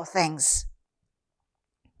overcome all things.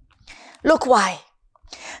 Look why.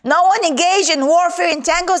 No one engaged in warfare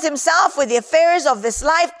entangles himself with the affairs of this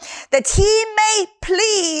life, that he may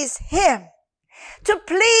please him. To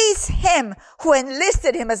please him who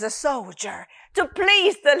enlisted him as a soldier. To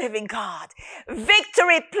please the living God.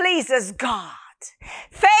 Victory pleases God.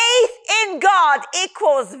 Faith in God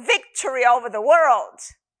equals victory over the world.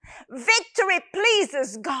 Victory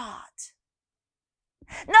pleases God.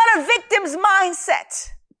 Not a victim's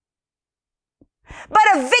mindset, but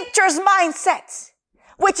a victor's mindset,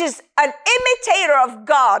 which is an imitator of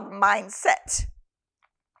God mindset.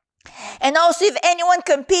 And also, if anyone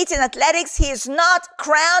competes in athletics, he is not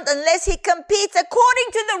crowned unless he competes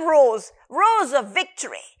according to the rules of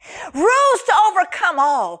victory, rules to overcome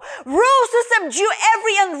all, rules to subdue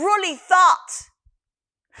every unruly thought,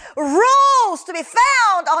 rules to be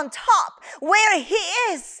found on top where he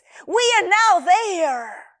is. We are now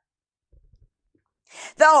there.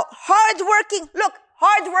 The hardworking,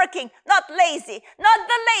 not lazy, not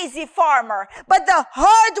the lazy farmer, but the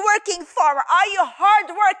hardworking farmer. Are you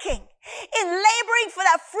hardworking in laboring for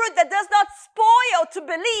that fruit that does not spoil to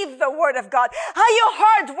believe the word of God? Are you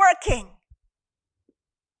hardworking?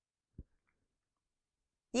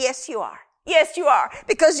 Yes, you are. Yes, you are,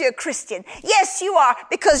 because you're a Christian. Yes, you are,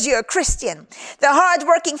 because you're a Christian. The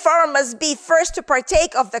hardworking farmer must be first to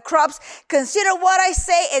partake of the crops. Consider what I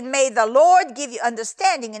say, and may the Lord give you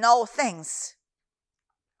understanding in all things.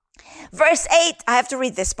 Verse 8, I have to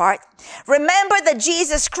read this part. Remember that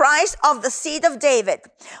Jesus Christ, of the seed of David,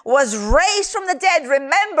 was raised from the dead.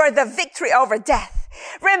 Remember the victory over death.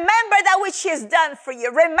 Remember that which he has done for you.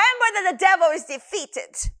 Remember that the devil is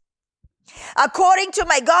defeated. According to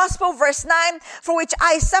my gospel, verse 9, for which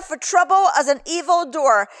I suffered trouble as an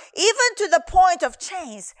evildoer, even to the point of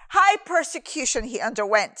chains, high persecution he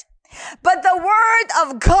underwent. But the word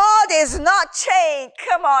of God is not chained.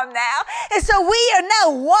 Come on now. And so we are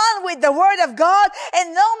now one with the word of God.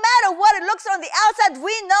 And no matter what it looks on the outside,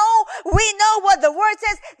 we know what the word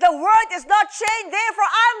says. The word is not chained. Therefore,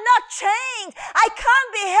 I'm not chained. I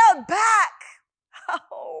can't be held back.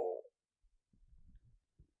 Oh.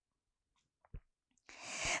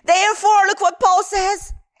 Therefore, look what Paul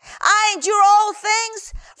says. I endure all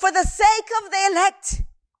things for the sake of the elect.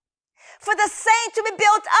 For the saint to be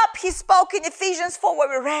built up, he spoke in Ephesians 4 where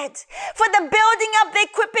we read. For the building up, the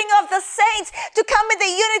equipping of the saints, to come in the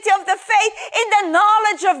unity of the faith, in the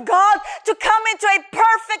knowledge of God, to come into a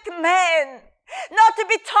perfect man. Not to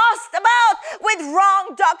be tossed about with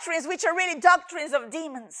wrong doctrines, which are really doctrines of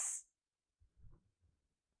demons.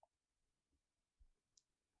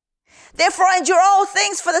 Therefore, endure all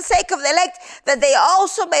things for the sake of the elect, that they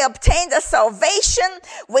also may obtain the salvation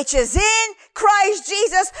which is in Christ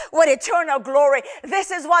Jesus with eternal glory.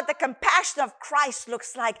 This is what the compassion of Christ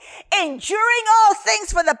looks like. Enduring all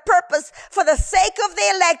things for the purpose, for the sake of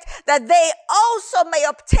the elect, that they also may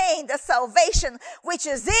obtain the salvation which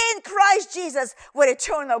is in Christ Jesus with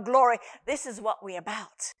eternal glory. This is what we're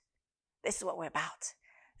about. This is what we're about.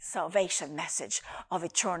 Salvation message of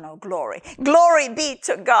eternal glory. Glory be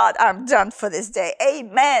to God. I'm done for this day.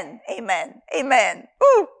 Amen. Amen. Amen.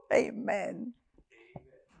 Ooh, amen.